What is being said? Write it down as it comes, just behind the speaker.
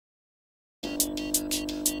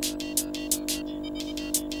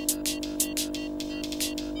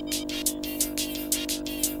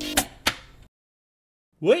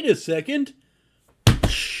Wait a second.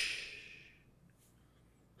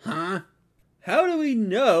 Huh? How do we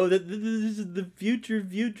know that this is the future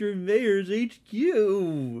mayor's HQ?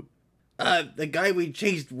 The guy we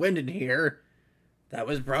chased went in here. That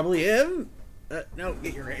was probably him. No,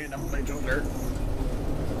 get your hand off my shoulder.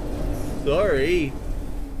 Sorry.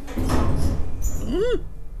 Huh?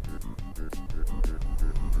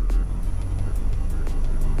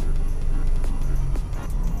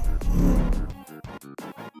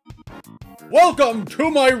 Welcome to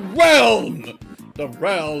my realm! The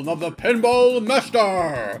realm of the Pinball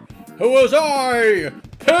Master! Who is I,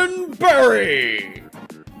 Pinberry!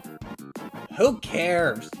 Who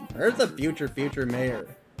cares? Where's the future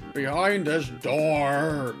mayor? Behind this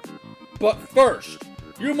door. But first,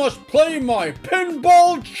 you must play my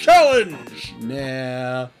pinball challenge!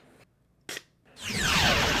 Nah.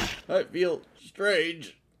 I feel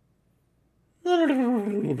strange.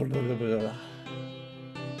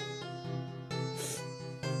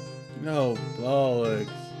 No bollocks.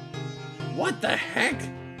 What the heck?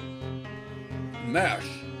 Mash,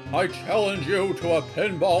 I challenge you to a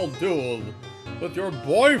pinball duel with your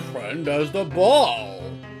boyfriend as the ball.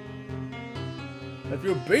 If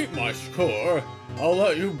you beat my score, I'll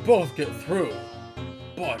let you both get through.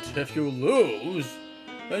 But if you lose,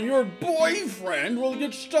 then your boyfriend will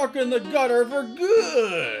get stuck in the gutter for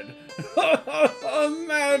good.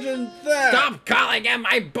 Imagine that. Stop calling him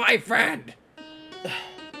my boyfriend!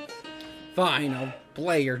 Fine, I'll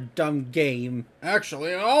play your dumb game.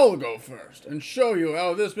 Actually, I'll go first and show you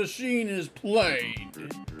how this machine is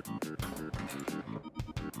played.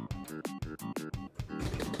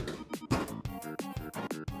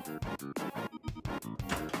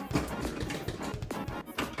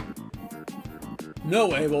 No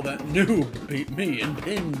way will that noob beat me in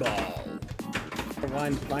pinball.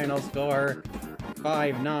 One final score,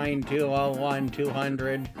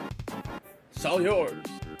 59201-200. It's all yours.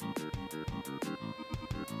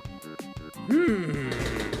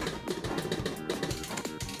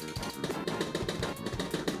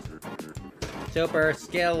 Super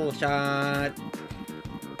skill shot.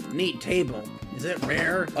 Neat table. Is it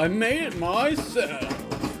rare? I made it myself.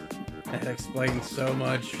 That explains so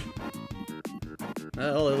much.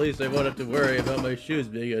 Well, at least I won't have to worry about my shoes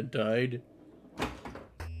being untied.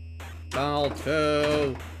 Ball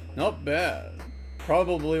 2. Not bad.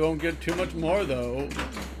 Probably won't get too much more though.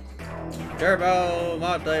 Turbo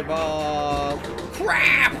multi-ball.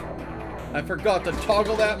 Crap! I forgot to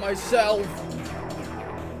toggle that myself.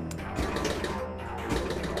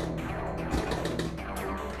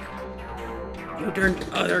 You turned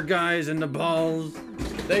other guys into balls.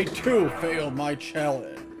 They too failed my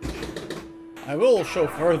challenge. I will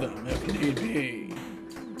chauffeur them if need be.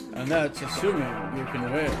 And that's assuming you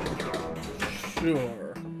can win.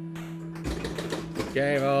 Sure.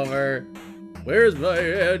 Game over. Where's my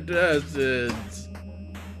antacid?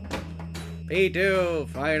 P2,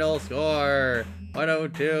 final score,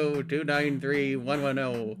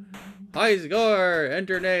 102-293-110. High score,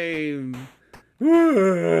 enter name.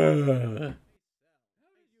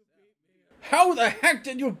 How the heck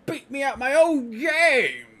did you beat me at my own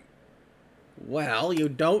game? Well, you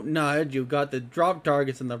don't nudge, you got the drop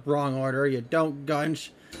targets in the wrong order, you don't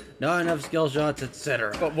gunch, not enough skill shots,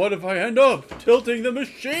 etc. But what if I end up tilting the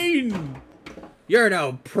machine? You're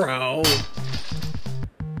no pro.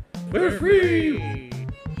 We're free.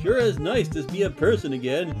 Sure is nice to be a person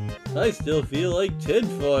again. I still feel like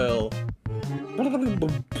tinfoil. Can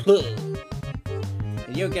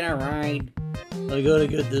you get a ride? I gotta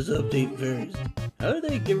get this update first. How did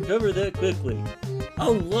they recover that quickly?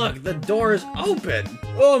 Oh look, the door is open!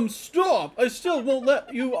 Stop! I still won't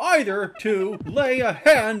let you either to lay a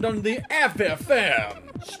hand on the FFM!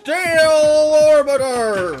 Steel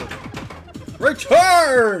Orbiter!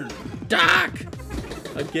 Return! Doc!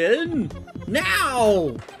 Again?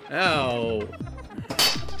 Now! Ow.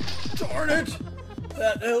 Darn it!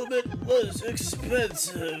 That helmet was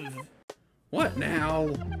expensive. What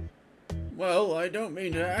now? Well, I don't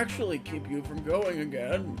mean to actually keep you from going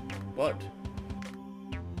again, but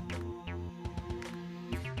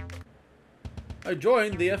I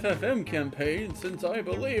joined the FFM campaign since I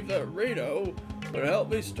believe that Reno would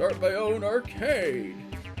help me start my own arcade.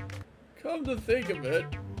 Come to think of it,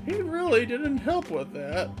 he really didn't help with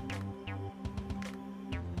that.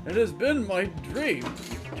 It has been my dream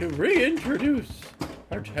to reintroduce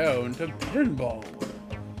our town to pinball,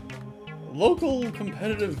 local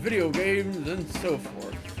competitive video games, and so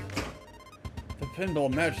forth. The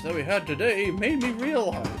pinball match that we had today made me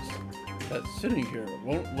realize that sitting here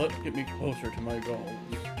won't get me closer to my goals.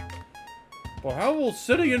 But how will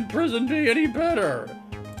sitting in prison be any better?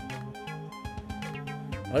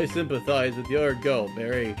 I sympathize with your goal,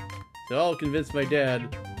 Barry. So I'll convince my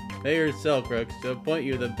dad, Mayor Selcrux, to appoint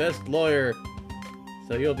you the best lawyer,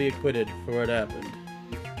 so you'll be acquitted for what happened.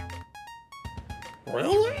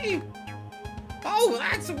 Really? Oh,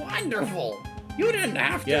 that's wonderful. You didn't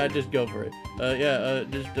have to. Yeah, just go for it.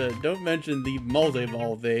 Just don't mention the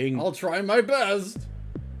multi-ball thing. I'll try my best.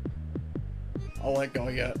 I'll let go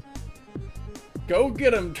yet. Go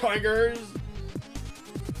get him, Tigers!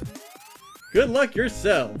 Good luck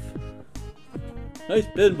yourself. Nice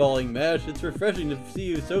pinballing, Mash. It's refreshing to see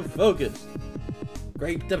you so focused.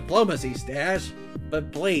 Great diplomacy, Stash.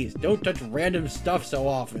 But please, don't touch random stuff so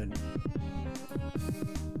often.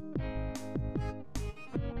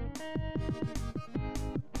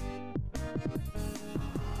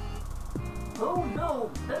 Who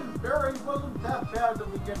knew Pinberry wasn't that bad to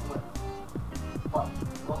begin with? But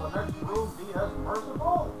will the next room be as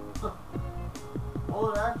merciful?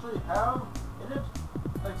 Will it actually have in it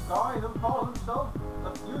a guy who calls himself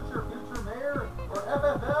the future mayor, or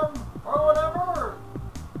FFM, or whatever?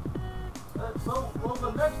 Will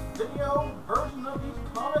the next video version of these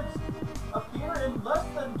comics appear in less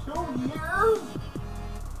than 2 years?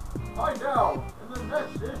 Find out in the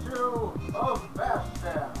next issue of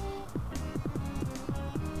MASHSTACHE.